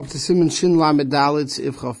To Simon Shin Lamed Dalit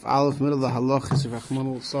if Chaf Aleph middle of the halachas of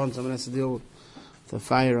Rachmana Litzlan. Someone has to deal with the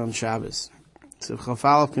fire on Shabbos. So if Chaf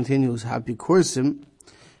Aleph continues, Happy Kursim,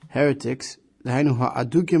 heretics, the Hainu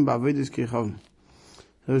Ha'adukim Ba'avedis Kichavim,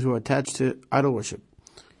 those who are attached to idol worship.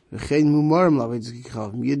 V'chein Mumarim La'avedis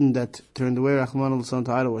Kichavim, Yidden that turned away Rachmana Litzlan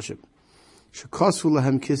to idol worship. Shekosfu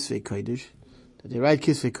Lahem Kisvei Kodesh, that they write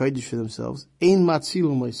Kisvei Kodesh for themselves. Ein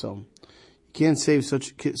Matzilu Moisom, you can't save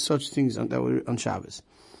such things that were on Shabbos.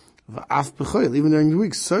 Even during the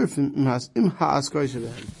week, the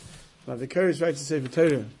Keres writes the Sefer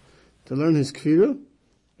Torah to learn his Kfirah,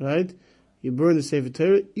 right? You burn the Sefer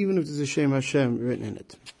Torah, even if there's a Shem Hashem written in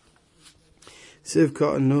it.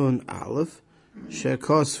 Sivka Nun Aleph,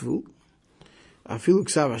 Shekosfu, Afilu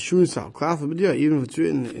Ksav Ashun Sal Klafa, but yeah, even if it's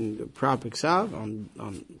written in the proper Ksav, on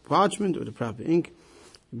parchment or the proper ink,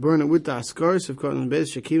 you burn it with the Askar, Sivka Nun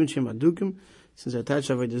Bez, Shekim Shem Adukim, since they're attached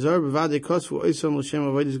to Avodah Zarah, b'vadei kosvu oisam l'shem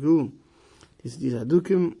avodas gelulim. These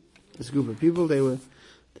adukim, this group of people, they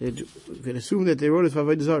assumed that they wrote it for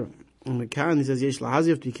Avodah Zarah. And the Khan, he says, yesh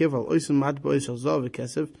lahazif, to be careful, oisam mat b'oisam zav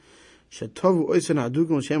v'kesef, shetovu oisam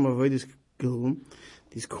adukim l'shem avodas gelulim.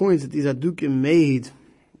 These coins that these adukim made,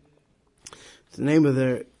 it's the name of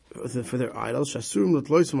for their idols, shasurim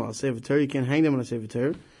l'tloisam al Sefer Torah, you can't hang them on a Sefer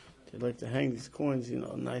Torah. They'd like to hang these coins,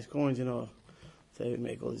 nice coins, they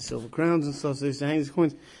make all these silver crowns and stuff, so they used to hang these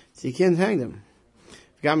coins. So you can't hang them.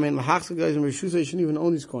 If you guys in Rishus, you shouldn't even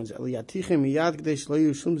own these coins. If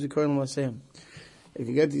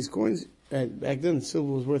you get these coins, back then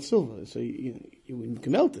silver was worth silver, so you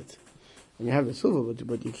can melt it. And you have the silver,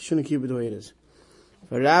 but you shouldn't keep it the way it is.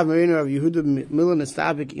 For Rav Marino of Yehuda Miller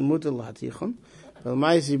Nestabik Imutal Hatichon,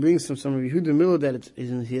 but he brings some of Yehuda Miller that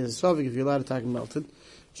he has a suffix if you're allowed to take and melt it.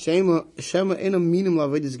 Shema enam minim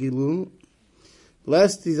lavedis gilum.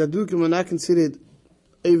 Lest these adukim are not considered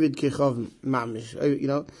Ovid Kechavim, Mamish,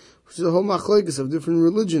 which is a whole machlokes of different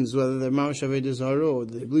religions, whether they're Mamish Avodah Zarah or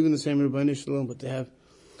they believe in the same Rebbeinu Shalom, but they have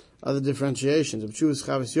other differentiations. Of Chuvas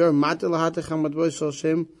Chavis Yor, Mata Lahatecham Matboy Shal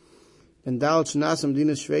Shem, and Dal Chnasam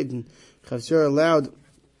Dina Shveden. Chavis Yor allowed,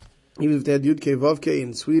 even if they had Yud Kei Vav Kei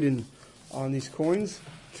in Sweden, on these coins,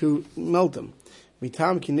 to melt them.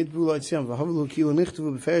 Mitam Ki Nitbu Loitziam, Vahavlu Kilo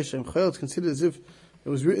Nichtuvu Beferish Shem Chayel, it's considered as if it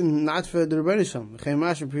was written not for the Rebbeinu Shalom. V'chein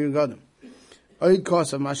Mashim Priyu Gadim. Oid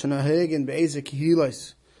Kosav Mashana Hagen Be'ezek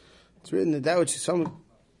Kihilos. It's written that which some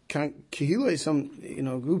Kihilos, some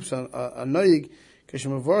groups a Noig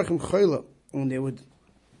Kashem Avarchim Chayla, when they would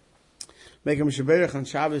make a Mishaberach on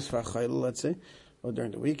Shabbos for Chayla, let's say, or during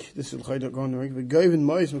the week. This is Chayla going during the week. But Goyven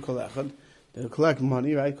Mois Mekolechad, they'll collect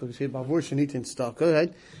money, right? Because they say Bavur Shanit in stock,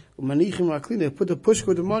 right? Manichim Aklin, they put the pushko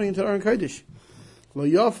of the money into Aron Kodesh. Lo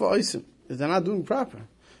Yafa Oisim. They're not doing proper,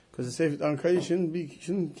 because the Sefer Aron Kodesh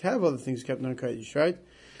shouldn't have other things kept in Aron Kodesh, right?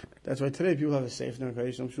 That's why today people have a Sefer Aron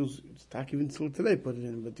Kodesh. I'm sure it's not even still today put it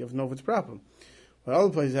in, but you have to know if it's proper. But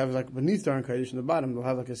other places have like beneath the Aron Kodesh in the bottom, they'll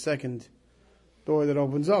have like a second door that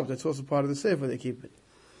opens up. That's also part of the Sefer they keep it.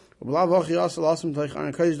 Aron Kodesh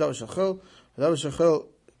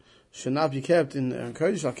should not be kept in Aron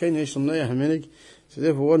Kodesh. So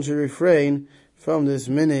therefore, one should refrain from this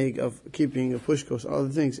minig of keeping a pushkos and other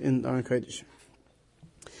things in Aron Kodesh.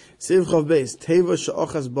 Siv Chav Beis, Teva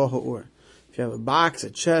she'ochas bo ha'or. If you have a box, a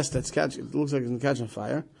chest it looks like it's going to catch on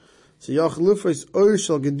fire. So Yoch Lufres Oir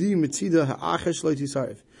shal Gedi Mitzida ha'achesh lo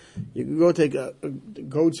tisarif. You can go take a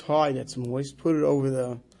goat's hide that's moist, put it over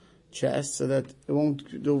the chest so that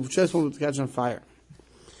the chest won't catch on fire.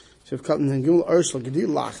 So if Katan and Gimel Oir shal Gedi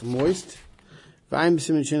lach moist, V'ayim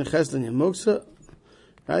b'simin shin ches l'nyam moksa.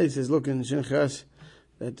 Right, he says, look in Shin Ches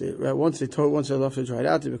that once they left to dry it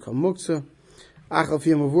out, they become muktzah. Achal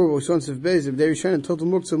fiyam avur v'osons of bezim. They return total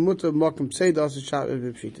muktzah mutter makom tzeidas shab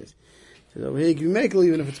b'pshitas. So over here you can make it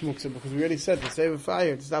even if it's muktzah, because we already said to save a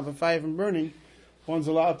fire, to stop a fire from burning, one's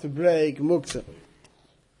allowed to break muktzah.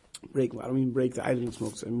 I don't mean break the item of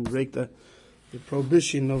muktzah. I mean break the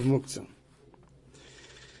prohibition of muktzah.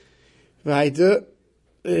 Weiter.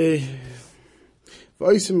 You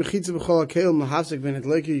could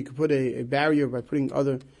put a barrier by putting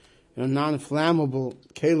other, non-flammable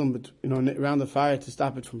kelim, around the fire to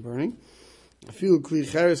stop it from burning. Even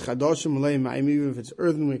if it's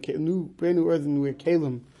earthenware, brand new earthenware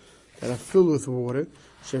kelim that are filled with water.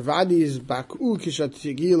 That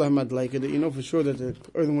for sure that the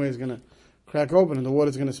earthenware is going to crack open and the water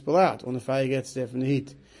is going to spill out when the fire gets there from the heat.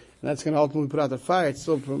 And that's going to ultimately put out the fire. It's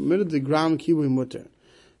still permitted the gram kibui mutter.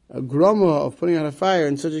 A grama of putting out a fire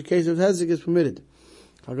in such a case of hezek is permitted.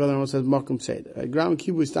 Haggadah says makom said a gram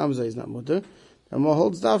kibui stamzai is not mutter. And what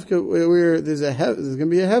holds dafka where there's going to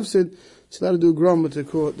be a hefsid, it's allowed to do a grama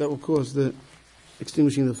that will cause the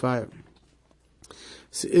extinguishing of the fire.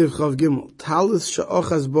 Se'ir Chav Gimel, Talis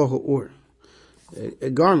Sha'achaz Boha Or, a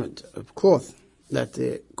garment, a cloth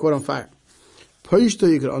that caught on fire. Poishto,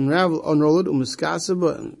 you could unroll it,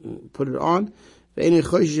 umiskasaba, and put it on. Even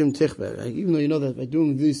though you know that by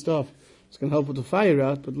doing this stuff, it's going to help with the fire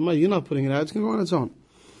out, but you're not putting it out, it's going to go on its own.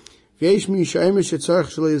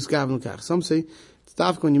 Some say, it's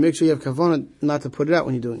tough when you make sure you have kavanah not to put it out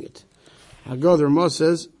when you're doing it. I go, the Ramah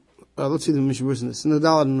says, let's see the Mishnah verse in this. In the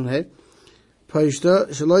Dalad and Hey, Paishta,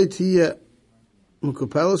 Shaloi Tiya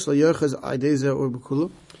Mukupelos, Layochaz Aideza or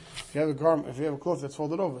Bukulu. If you have a garment, if you have a cloth that's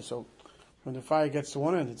folded over, so when the fire gets to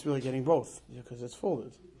one end, it's really getting both, because it's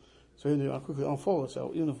folded. So you quickly unfold it.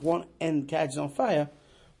 So even if one end catches on fire,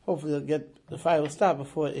 hopefully the fire will stop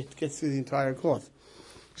before it gets through the entire cloth.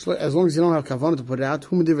 So as long as you don't have kavanah to put it out,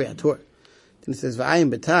 then it says v'ayim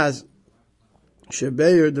betaz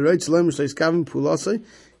shebeir the right shalom shleis kavan pulasei.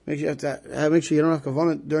 Make sure you don't have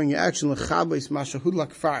kavanah during your action. L'chabais mashahud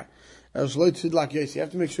lakfar. You have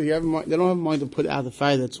to make sure you have they don't have a mind to put out the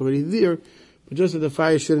fire that's already there, but just that the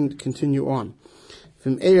fire shouldn't continue on.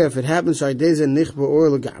 If it happens, if the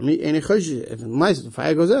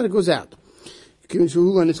fire goes out, it goes out. Because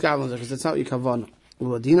that's not your kavanah.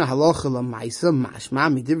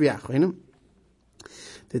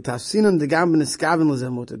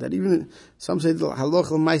 That even some say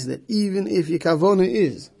that even if your kavanah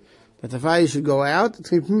is that the fire should go out, it's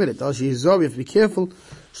going to be permitted. You have to be careful.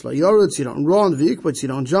 You don't run, but you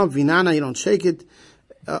don't jump. You don't shake it.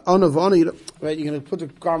 Right, you're going to put the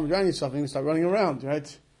garment around yourself and you're going to start running around,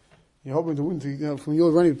 right? You're hoping the wind, from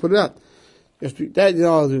your running, put it out. That you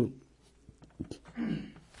know how to do.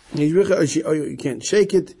 You can't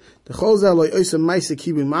shake it. The chozal loy oisa ma'aseh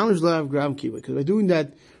kibui mamish lo have gram kibui. Because by doing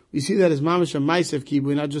that, we see that as mamish a ma'aseh of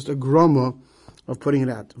kibui, not just a grama of putting it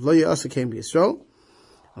out. Lo yasa came be Yisrael.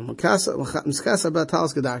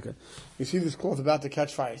 You see this cloth about to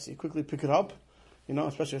catch fire, so you quickly pick it up.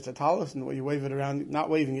 Especially if it's a talis, and the way you wave it around, not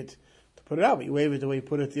waving it to put it out, but you wave it the way you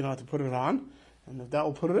put it, to put it on, and if that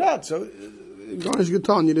will put it out, so, garnish good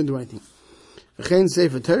tone, you didn't do anything. That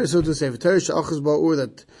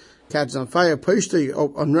catches on fire, you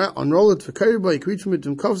unroll it for kariba, you reach from it,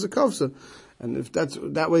 and kafsa, and if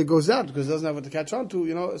that way it goes out, because it doesn't have what to catch on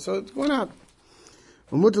to, so it's going out.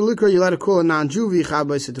 When mutter liquor, you let it cool a non-Jew,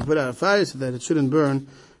 to put out a fire, so that it shouldn't burn,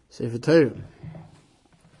 Sefer Torah.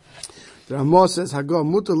 The Ramah says, "Hago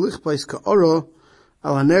mutar lichbais ka'oro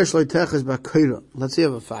al haner shloi teches ba'koira." Let's say you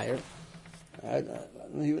have a fire,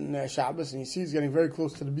 even Shabbos, and you see it's getting very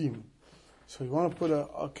close to the beam. So you want to put a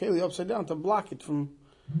keli upside down to block it from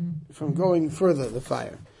going further, the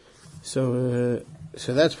fire. So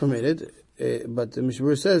that's permitted. But the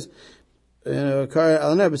Mishnah says, these are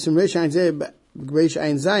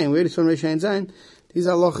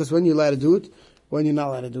halachas when you're allowed to do it, when you're not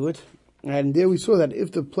allowed to do it. And there we saw that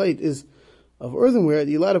if the plate is of earthenware,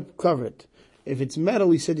 you're allowed to cover it. If it's metal,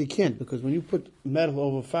 we said you can't, because when you put metal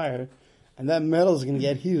over fire, and that metal is going to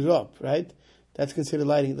get heated up, right? That's considered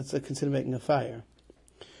lighting, that's considered making a fire.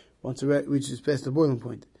 Once it reaches past the boiling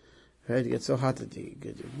point, right? It gets so hot that you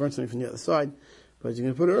burn something from the other side. But you're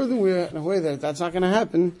going to put earthenware in a way that that's not going to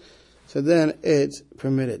happen, so then it's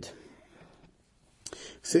permitted.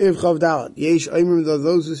 Se'if chav dalet. Yesh oimrim,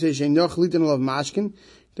 those who say, she'en yoch litin alav mashkin,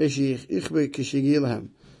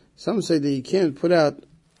 some say that you can't put out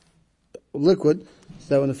liquid, so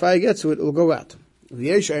that when the fire gets to it, it will go out. Some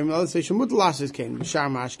say you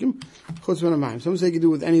can do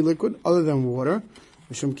it with any liquid other than water,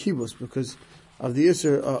 because of the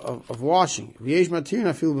issue of washing.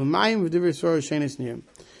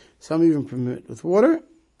 Some even permit with water,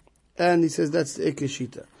 and he says that's the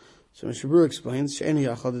ikashita. So Mishabur explains, if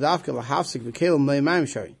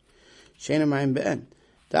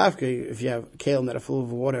you have a kalim that are full of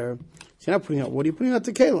water, so you're not putting out water, you're putting out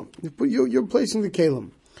the kalim. You're placing the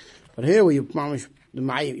kalim. But here where you're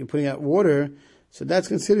putting out water, so that's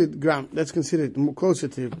considered more closer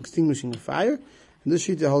to extinguishing the fire, and this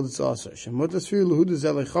shita holds its also. Shita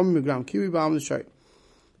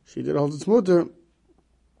holds its motor,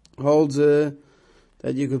 holds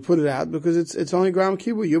that you could put it out, because it's only gram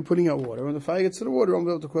kibu, you're putting out water. When the fire gets to the water, it won't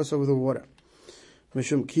be able to cross over the water.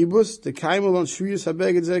 Mishum kibus, the kaimel on shviyus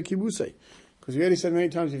habeged zeh kibusei. Because we already said many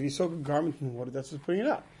times, if you soak a garment in water, that's just putting it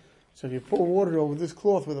out. So if you pour water over this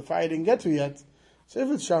cloth where the fire didn't get to yet, so if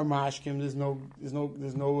it's shar mashkim, there's no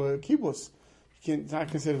kibus. It's not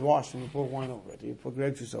considered washed when you pour wine over it. You put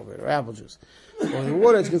grape juice over it, or apple juice. Or the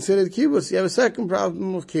water is considered kibus. You have a second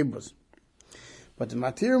problem of kibus. But the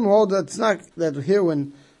material hold that's not, that here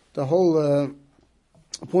when the whole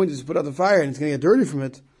point is to put out the fire and it's going to get dirty from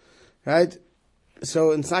it, right?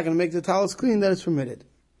 So it's not going to make the talis clean, that is permitted.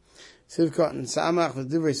 Sivkot and Samach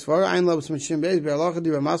with Divrei Svar, Ein Lobs mit Shem Beis, Be'alacha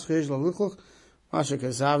Divrei Mascha Yesh L'Luchluch, Masha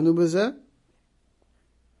Kasavnu B'zeh.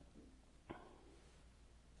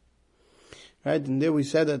 Right, and there we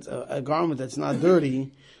said that a garment that's not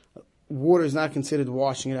dirty, water is not considered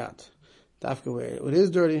washing it out. Dafka where it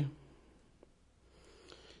is dirty.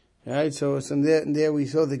 Right, so there we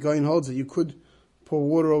saw the Goyin holds that you could pour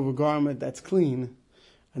water over a garment that's clean,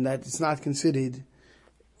 and that it's not considered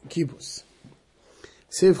kibbutz.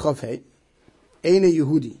 Siv Chafei, Eine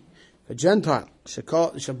Yehudi, a Gentile,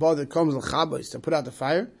 Shabbat that comes l'chabos to put out the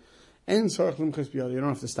fire, and Tzarech Limchas B'yada, you don't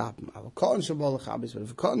have to stop him. But if a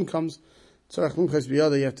cotton comes, Tzarech Limchas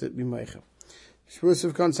B'yada, you have to be meicha. Shvur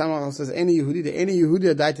Sivkon Samach says, Eine Yehudi, the Eine Yehudi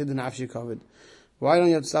adaited the nafshi covered. Why don't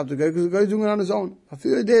you have to stop the guy? Because the guy's doing it on his own.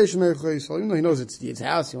 Even though he knows it's his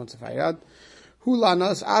house, he wants to fire out. He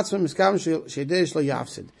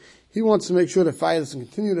wants to make sure the fire doesn't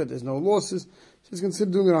continue, that there's no losses. So he's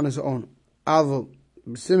considered doing it on his own. Where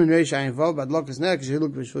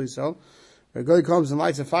a guy comes and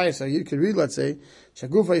lights a fire, so you could read, let's say,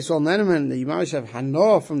 Shagufa Yisrael Neneman, the Yimamish have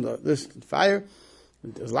Hanoah from this fire.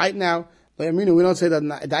 There's light now. We don't say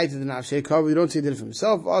that died to the nafshei cover. You don't say that for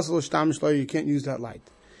himself. Also, you can't use that light.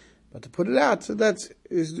 But to put it out, so that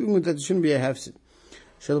is doing that. It shouldn't be a hefsid.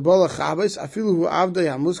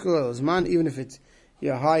 Even if it's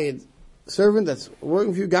your hired servant that's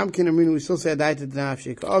working for you, we still say died to the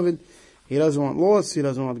nafshei cover. He doesn't want loss. He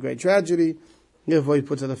doesn't want great tragedy. Therefore, he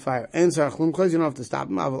puts out the fire. And you don't have to stop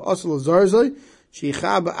him.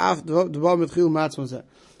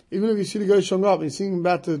 Even if you see the guy showing up and you're seeing him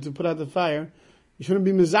about to put out the fire, you shouldn't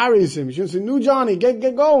be mizaris him. You shouldn't say, "No, Johnny, get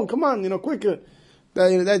going, come on, quicker."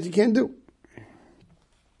 That you can't do.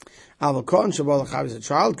 A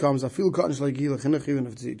child comes, I feel cotton like even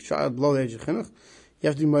if it's a child below the age of chinuch, you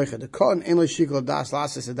have to be meicha. The cotton ain't like shikol das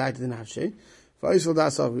last is a diet in nafshei. Va'isol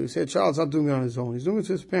das av. You say a child's not doing it on his own; he's doing it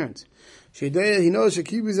to his parents. He knows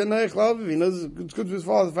shekibi is a neich love. He knows it's good for his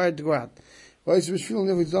father the fire to go out. It's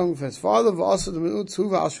father, also the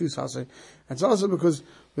mitzvah. It's also because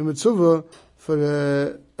the mitzvah for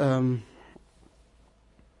the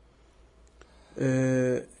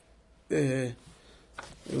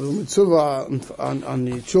mitzvah on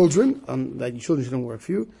the children, that the children shouldn't work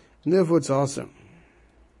for you, and therefore it's also.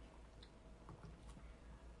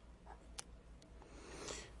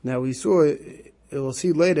 Now we we'll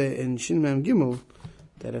see later in Shin Mem Gimel,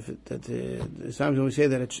 that there's times when we say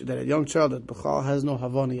that a young child that Bechal has no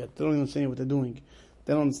Havana yet, they don't even understand what they're doing.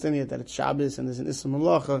 They don't understand yet that it's Shabbos and there's an Issa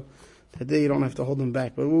Malacha, that day you don't have to hold them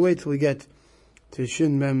back. But we'll wait till we get to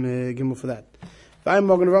Shin Mem Gimel for that. Even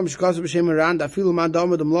when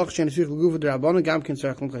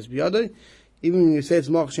you say it's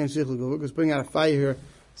Malach Shen Tzrichel Gufa, because putting out a fire here,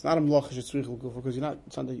 it's not a Malach Shen Tzrichel Gufa, because it's not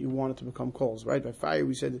that you want it to become coals, right? By fire,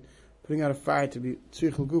 we said putting out a fire to be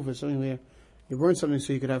Tzrichel Gufa, something where you burn something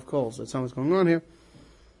so you could have coals. That's not what's going on here.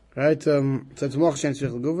 Right? So it's Malach Shen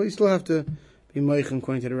Tzrichel Gufa. You still have to be Moich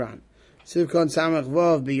according to the Ran. Sivkon Samach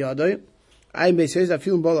Vav B'Yadai. Ein Beis says, I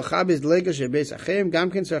feel in Bala Chabez, Lega She Beis Achem,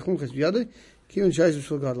 Gamken Tzarechum Ches B'Yadai, Kivin Shaiz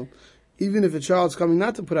B'Shul Gadol. Even if a child's coming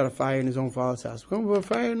not to put out a fire in his own father's house, come put a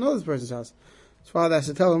fire in another person's house, his father has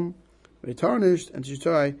to tell him, we're tarnished, and to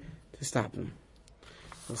try to stop him.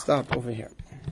 We'll stop over here.